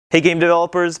Hey game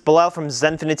developers, Bilal from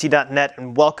Zenfinity.net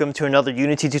and welcome to another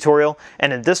Unity tutorial,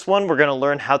 and in this one we're going to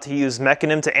learn how to use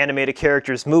Mecanim to animate a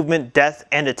character's movement, death,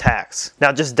 and attacks.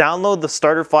 Now just download the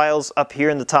starter files up here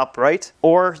in the top right,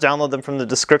 or download them from the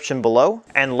description below,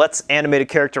 and let's animate a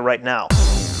character right now.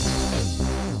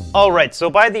 Alright, so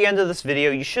by the end of this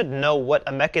video you should know what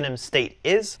a Mecanim state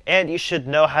is, and you should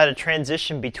know how to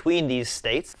transition between these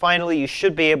states. Finally, you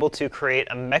should be able to create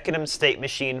a Mecanim state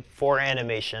machine for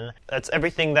animation. That's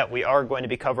everything that we are going to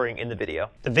be covering in the video.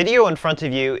 The video in front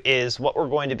of you is what we're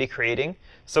going to be creating.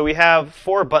 So we have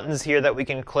 4 buttons here that we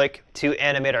can click to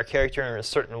animate our character in a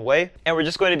certain way, and we're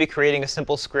just going to be creating a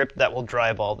simple script that will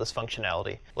drive all this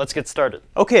functionality. Let's get started.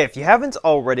 Okay, if you haven't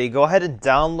already, go ahead and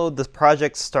download the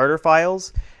project starter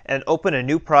files and open a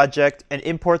new project and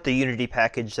import the Unity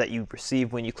package that you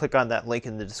receive when you click on that link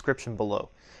in the description below.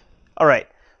 Alright,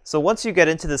 so once you get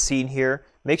into the scene here,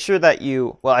 make sure that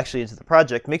you, well actually into the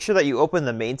project, make sure that you open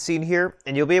the main scene here,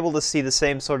 and you'll be able to see the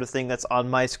same sort of thing that's on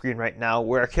my screen right now,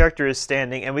 where our character is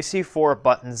standing and we see 4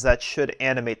 buttons that should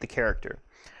animate the character.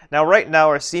 Now right now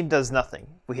our scene does nothing.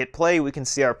 If we hit play, we can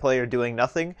see our player doing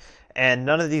nothing, and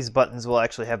none of these buttons will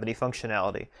actually have any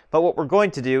functionality. But what we're going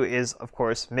to do is, of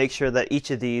course, make sure that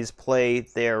each of these play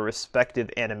their respective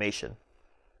animation.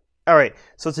 Alright,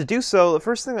 so to do so, the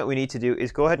first thing that we need to do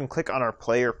is go ahead and click on our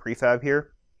player prefab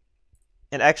here.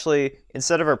 And actually,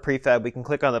 instead of our prefab, we can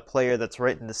click on the player that's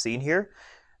right in the scene here.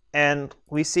 And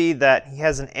we see that he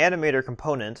has an animator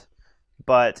component,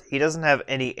 but he doesn't have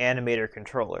any animator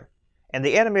controller. And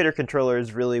the animator controller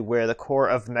is really where the core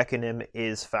of Mecanim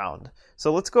is found.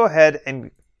 So let's go ahead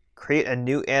and create a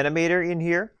new animator in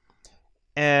here.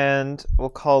 And we'll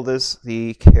call this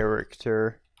the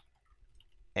character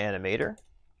animator.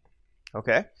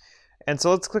 Okay. And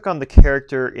so let's click on the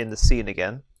character in the scene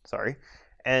again. Sorry.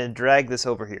 And drag this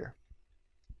over here.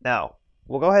 Now,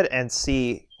 we'll go ahead and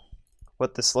see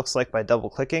what this looks like by double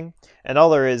clicking. And all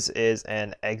there is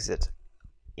an exit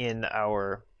in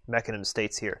our Mecanim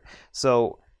states here.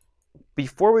 So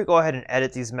before we go ahead and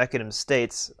edit these Mecanim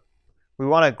states, we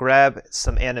want to grab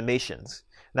some animations.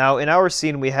 Now in our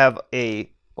scene we have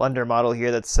a Blender model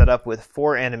here that's set up with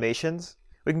 4 animations.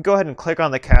 We can go ahead and click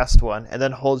on the cast one and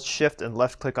then hold shift and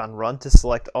left click on run to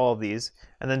select all of these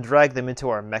and then drag them into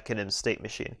our Mecanim state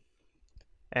machine.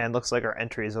 And looks like our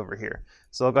entry is over here.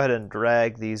 So I'll go ahead and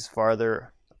drag these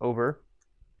farther over.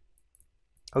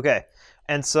 Okay,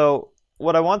 and so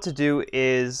what I want to do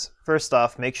is, first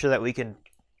off, make sure that we can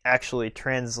actually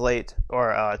translate,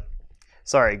 or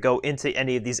go into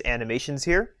any of these animations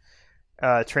here,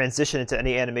 transition into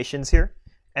any animations here,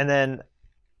 and then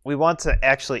we want to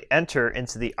actually enter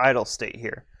into the idle state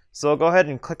here. So I'll go ahead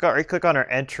and right-click on our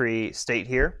entry state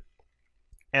here,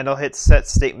 and I'll hit Set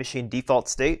State Machine Default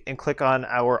State, and click on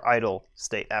our idle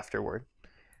state afterward.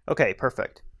 Okay,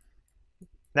 perfect.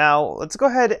 Now, let's go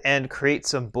ahead and create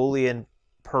some Boolean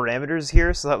parameters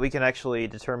here so that we can actually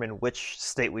determine which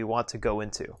state we want to go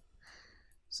into.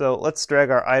 So let's drag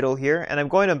our idle here, and I'm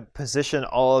going to position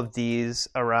all of these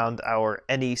around our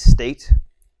any state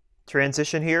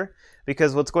transition here,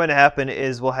 because what's going to happen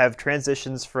is we'll have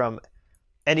transitions from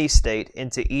any state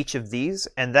into each of these,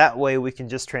 and that way we can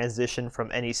just transition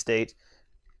from any state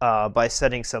by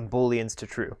setting some booleans to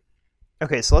true.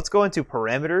 Okay, so let's go into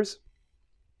parameters,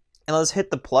 and let's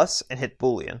hit the plus and hit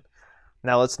boolean.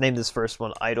 Now let's name this first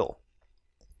one idle.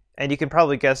 And you can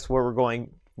probably guess where we're going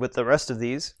with the rest of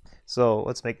these. So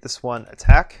let's make this one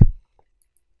attack.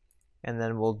 And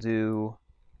then we'll do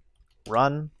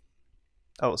run.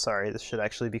 Oh, sorry, this should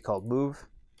actually be called move.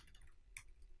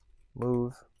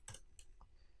 Move.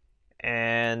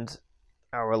 And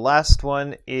our last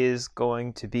one is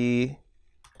going to be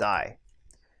die.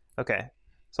 Okay,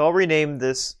 so I'll rename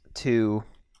this to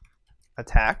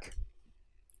attack.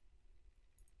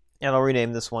 And I'll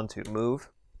rename this one to move.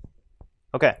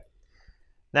 Okay.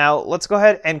 Now let's go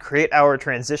ahead and create our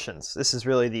transitions. This is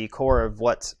really the core of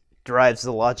what drives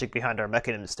the logic behind our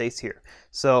Mecanim states here.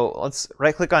 So let's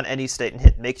right-click on any state and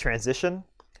hit Make Transition.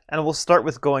 And we'll start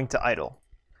with going to idle.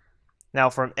 Now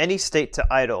from any state to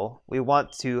idle, we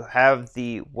want to have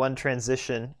the one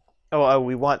transition.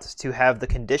 We want to have the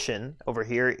condition over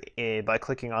here by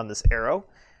clicking on this arrow.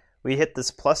 We hit this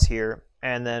plus here,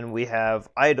 and then we have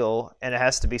idle, and it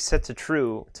has to be set to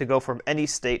true to go from any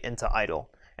state into idle.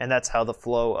 And that's how the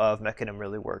flow of Mecanim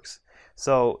really works.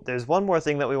 So there's one more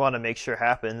thing that we want to make sure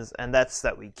happens, and that's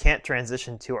that we can't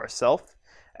transition to ourselves,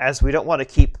 as we don't want to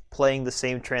keep playing the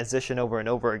same transition over and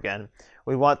over again.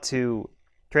 We want to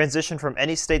transition from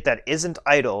any state that isn't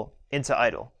idle into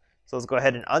idle. So let's go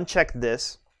ahead and uncheck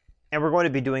this, and we're going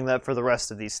to be doing that for the rest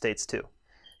of these states too.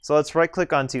 So let's right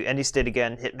click onto any state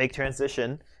again, hit Make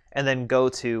Transition, and then go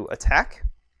to attack.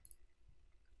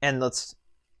 And let's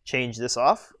change this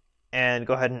off and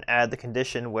go ahead and add the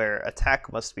condition where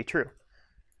attack must be true.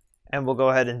 And we'll go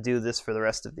ahead and do this for the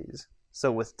rest of these.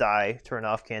 So with die, turn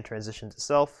off can transition to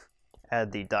self,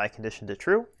 add the die condition to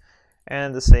true,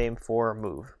 and the same for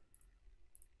move.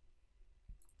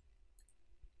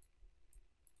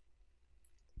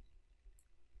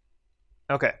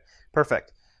 Okay,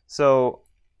 perfect. So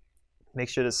make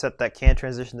sure to set that can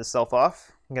transition to self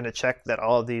off. I'm going to check that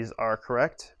all of these are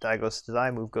correct. Die goes to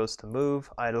die, move goes to move,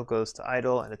 idle goes to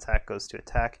idle, and attack goes to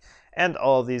attack. And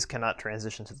all of these cannot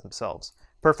transition to themselves.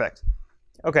 Perfect.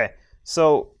 Okay,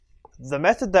 so the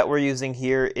method that we're using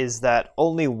here is that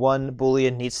only one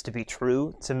Boolean needs to be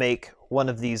true to make one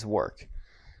of these work.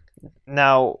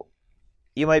 Now,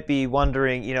 you might be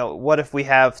wondering, what if we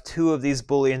have two of these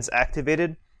Booleans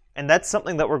activated? And that's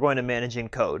something that we're going to manage in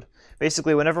code.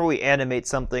 Basically, whenever we animate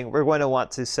something, we're going to want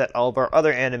to set all of our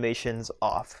other animations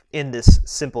off in this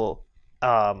simple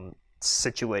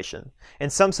situation. In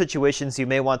some situations, you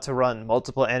may want to run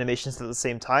multiple animations at the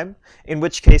same time, in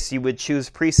which case you would choose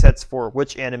presets for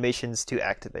which animations to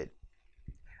activate.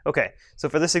 Okay, so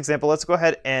for this example, let's go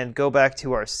ahead and go back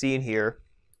to our scene here.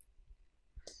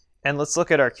 And let's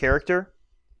look at our character.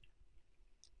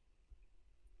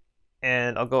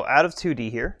 And I'll go out of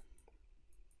 2D here.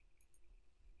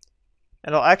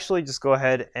 And I'll actually just go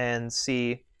ahead and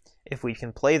see if we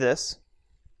can play this.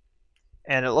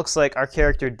 And it looks like our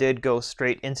character did go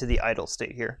straight into the idle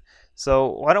state here.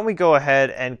 So why don't we go ahead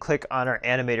and click on our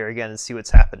animator again and see what's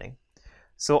happening.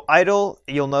 So idle,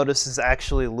 you'll notice, is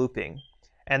actually looping.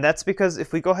 And that's because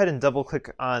if we go ahead and double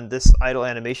click on this idle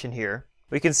animation here,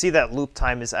 we can see that loop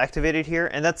time is activated here,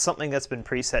 and that's something that's been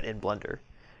preset in Blender.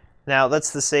 Now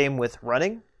that's the same with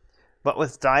running, but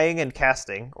with dying and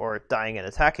casting, or dying and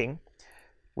attacking,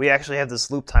 we actually have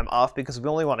this loop time off because we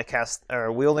only want to cast,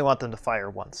 or we only want them to fire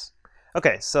once.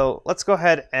 Okay, so let's go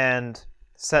ahead and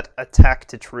set attack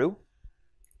to true.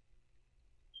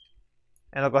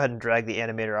 And I'll go ahead and drag the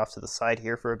animator off to the side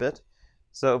here for a bit.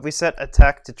 So if we set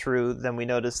attack to true, then we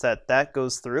notice that that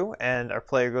goes through and our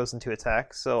player goes into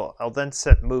attack. So I'll then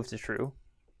set move to true.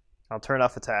 I'll turn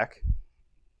off attack.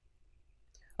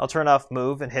 I'll turn off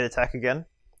move and hit attack again.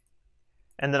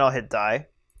 And then I'll hit die.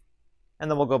 And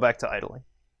then we'll go back to idling.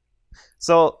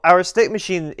 So our state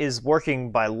machine is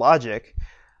working by logic,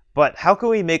 but how can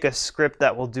we make a script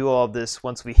that will do all of this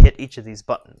once we hit each of these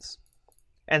buttons?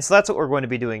 And so that's what we're going to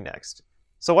be doing next.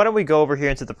 So why don't we go over here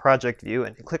into the project view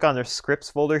and click on the scripts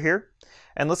folder here,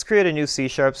 and let's create a new C#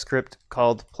 script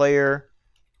called Player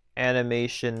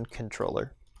Animation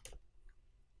Controller.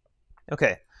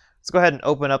 Okay, let's go ahead and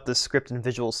open up this script in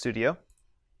Visual Studio.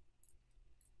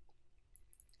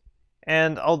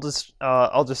 And I'll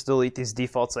just delete these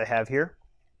defaults I have here.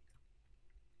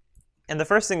 And the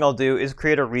first thing I'll do is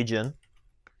create a region,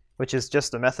 which is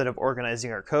just a method of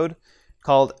organizing our code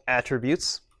called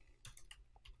attributes.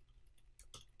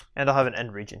 And I'll have an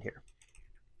end region here.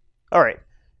 All right,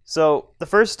 so the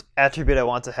first attribute I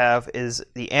want to have is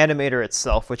the animator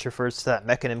itself, which refers to that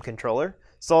Mecanim controller.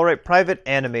 So I'll write private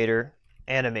animator,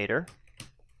 and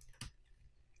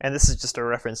this is just a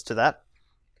reference to that.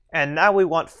 And now we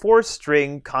want 4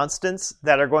 string constants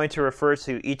that are going to refer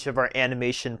to each of our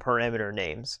animation parameter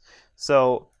names.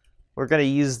 So we're going to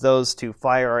use those to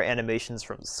fire our animations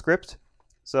from the script.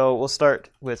 So we'll start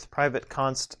with private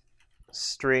const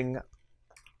string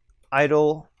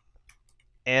idle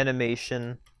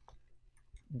animation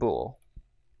bool.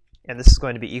 And this is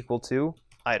going to be equal to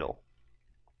idle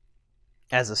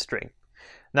as a string.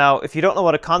 Now, if you don't know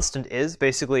what a constant is,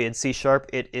 basically in C#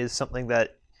 it is something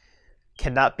that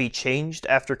cannot be changed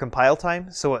after compile time,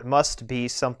 so it must be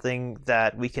something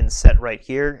that we can set right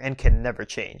here and can never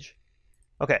change.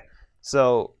 Okay,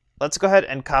 so let's go ahead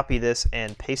and copy this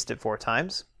and paste it 4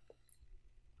 times.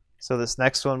 So this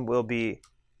next one will be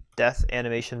death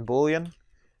animation boolean.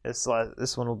 This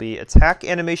one will be attack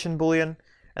animation boolean,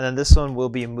 and then this one will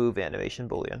be move animation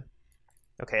boolean.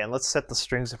 Okay, and let's set the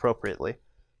strings appropriately.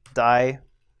 Die,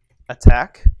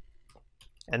 attack,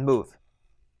 and move.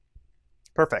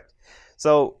 Perfect.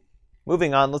 So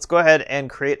moving on, let's go ahead and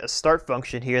create a start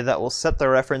function here that will set the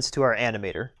reference to our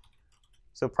animator.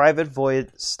 So private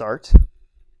void start.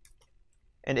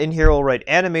 And in here we'll write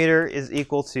animator is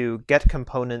equal to get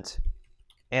component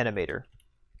animator.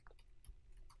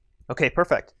 Okay,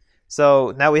 perfect.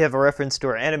 So now we have a reference to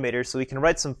our animator, so we can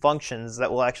write some functions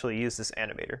that will actually use this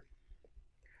animator.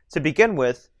 To begin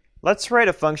with, let's write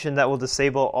a function that will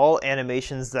disable all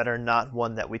animations that are not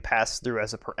one that we pass through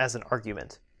as an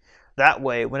argument. That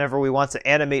way, whenever we want to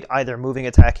animate either moving,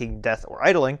 attacking, death, or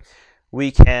idling, we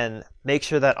can make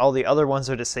sure that all the other ones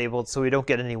are disabled so we don't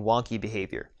get any wonky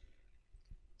behavior.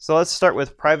 So let's start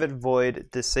with private void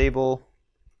disable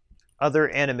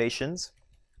other animations.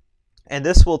 And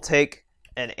this will take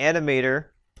an animator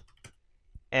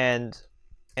and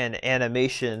an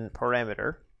animation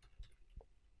parameter.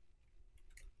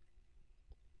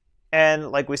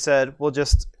 And like we said, we'll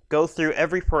just go through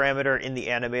every parameter in the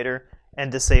animator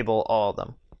and disable all of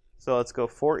them. So let's go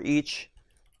for each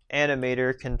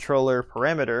animator controller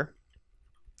parameter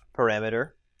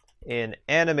in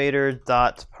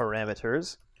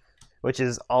animator.parameters, which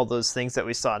is all those things that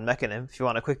we saw in Mecanim. If you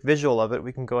want a quick visual of it,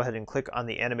 we can go ahead and click on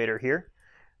the animator here.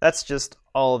 That's just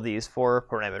all of these 4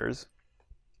 parameters.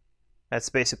 That's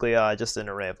basically just an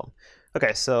array of them.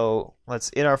 Okay, so let's,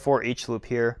 in our for each loop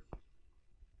here,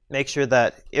 make sure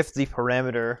that if the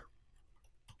parameter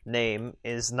name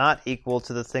is not equal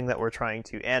to the thing that we're trying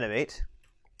to animate,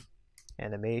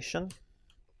 animation,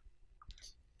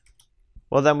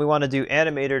 well then we want to do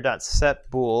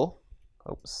animator.setBool,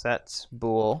 set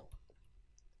bool,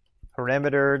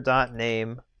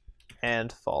 parameter.name,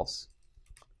 and false.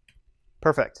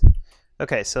 Perfect.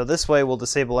 Okay, so this way we'll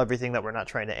disable everything that we're not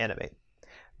trying to animate.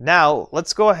 Now,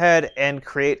 let's go ahead and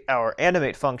create our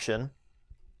animate function,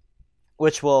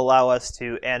 which will allow us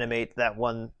to animate that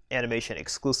one animation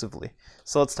exclusively.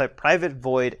 So let's type private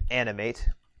void animate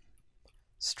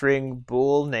string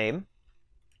bool name.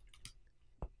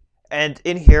 And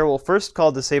in here, we'll first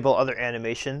call disable other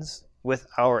animations with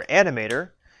our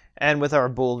animator and with our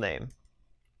bool name,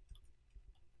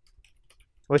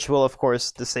 which will, of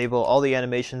course, disable all the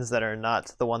animations that are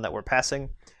not the one that we're passing.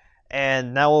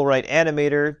 And now we'll write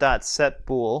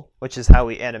animator.setBool, which is how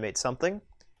we animate something,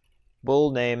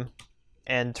 bool name,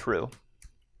 and true.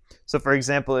 So for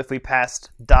example, if we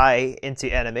passed die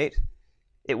into animate,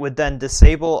 it would then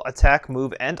disable attack,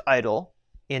 move, and idle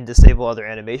in disable other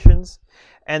animations,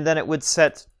 and then it would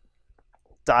set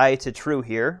die to true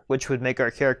here, which would make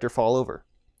our character fall over.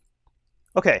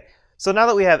 Okay, so now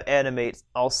that we have animate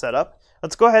all set up,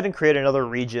 let's go ahead and create another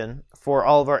region for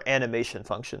all of our animation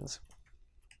functions.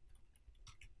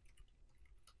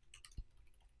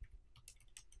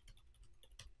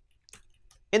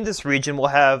 In this region, we'll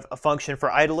have a function for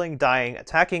idling, dying,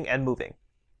 attacking, and moving.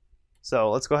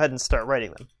 So let's go ahead and start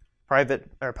writing them.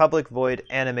 Private or public void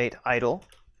animate idle.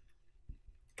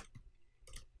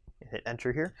 Hit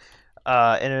enter here.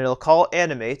 And it'll call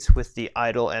animate with the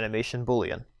idle animation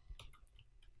boolean.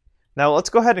 Now let's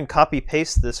go ahead and copy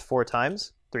paste this 3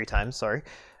 times, sorry,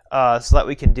 so that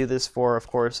we can do this for, of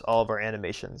course, all of our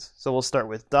animations. So we'll start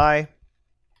with die,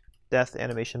 death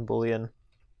animation boolean,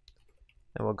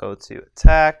 and we'll go to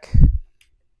attack,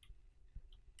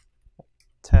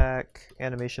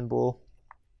 animation bool,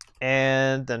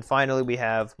 and then finally we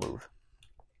have move.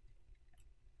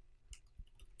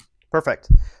 Perfect.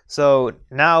 So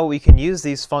now we can use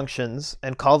these functions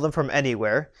and call them from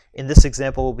anywhere. In this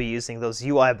example, we'll be using those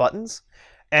UI buttons,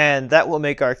 and that will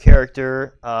make our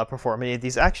character perform any of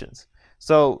these actions.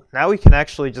 So now we can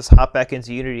actually just hop back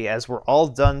into Unity as we're all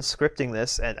done scripting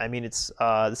this, and I mean,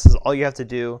 this is all you have to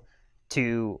do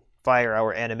to fire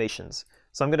our animations.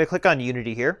 So I'm going to click on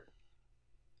Unity here,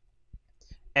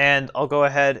 and I'll go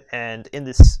ahead and in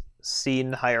this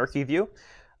scene hierarchy view,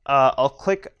 I'll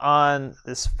click on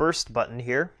this first button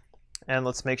here, and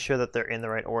let's make sure that they're in the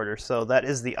right order. So that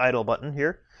is the idle button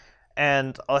here,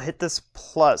 and I'll hit this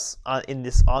plus in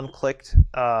this on-click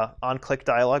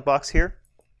dialog box here,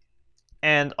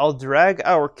 and I'll drag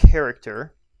our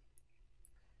character.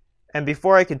 And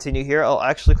before I continue here, I'll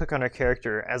actually click on our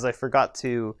character, as I forgot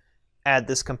to add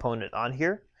this component on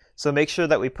here. So make sure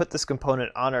that we put this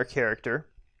component on our character,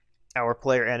 our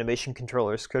player animation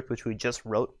controller script, which we just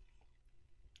wrote.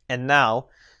 And now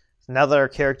that our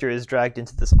character is dragged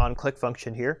into this onClick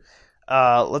function here,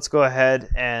 let's go ahead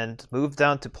and move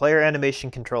down to player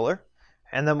animation controller,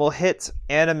 and then we'll hit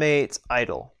animate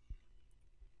idle.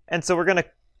 And so we're going to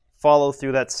follow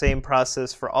through that same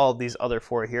process for all of these other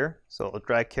 4 here. So I'll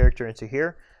drag character into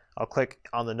here. I'll click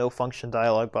on the no function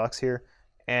dialog box here,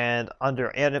 and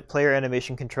under player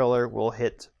animation controller, we'll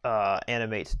hit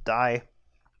animate die.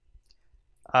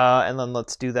 And then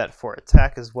let's do that for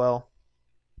attack as well.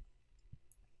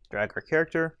 Drag our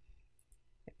character,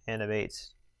 animate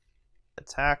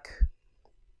attack,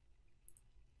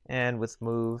 and with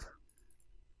move,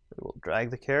 we will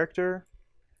drag the character,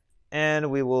 and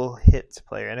we will hit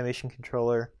player animation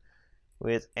controller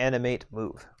with animate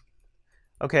move.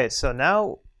 Okay, so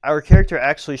now our character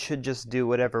actually should just do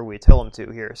whatever we tell him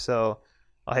to here. So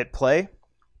I'll hit play,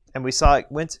 and we saw it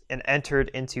went and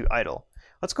entered into idle.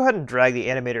 Let's go ahead and drag the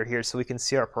animator here so we can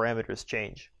see our parameters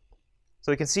change.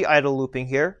 So we can see idle looping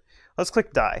here. Let's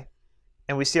click die.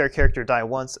 And we see our character die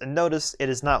once, and notice it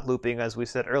is not looping as we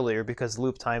said earlier because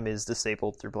loop time is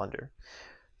disabled through Blender.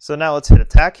 So now let's hit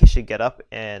attack. He should get up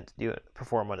and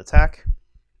perform an attack.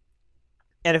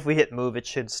 And if we hit move, it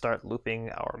should start looping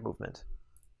our movement.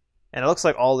 And it looks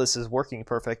like all this is working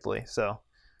perfectly. So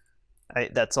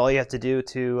that's all you have to do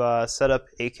to set up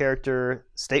a character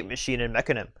state machine in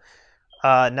Mecanim.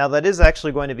 Now that is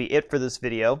actually going to be it for this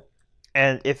video.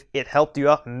 And if it helped you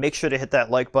out, make sure to hit that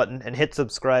like button and hit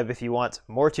subscribe if you want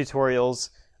more tutorials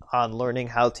on learning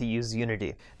how to use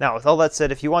Unity. Now, with all that said,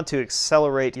 if you want to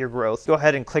accelerate your growth, go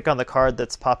ahead and click on the card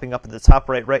that's popping up at the top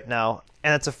right now,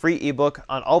 and it's a free ebook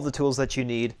on all the tools that you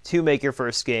need to make your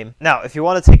first game. Now, if you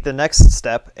want to take the next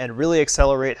step and really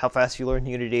accelerate how fast you learn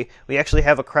Unity, we actually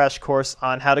have a crash course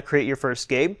on how to create your first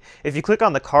game. If you click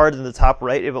on the card in the top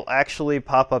right, it will actually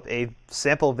pop up a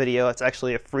sample video. It's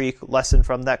actually a free lesson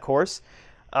from that course.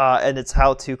 And it's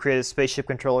how to create a spaceship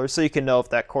controller, so you can know if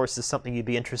that course is something you'd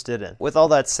be interested in. With all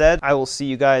that said, I will see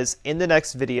you guys in the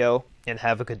next video, and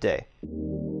have a good day.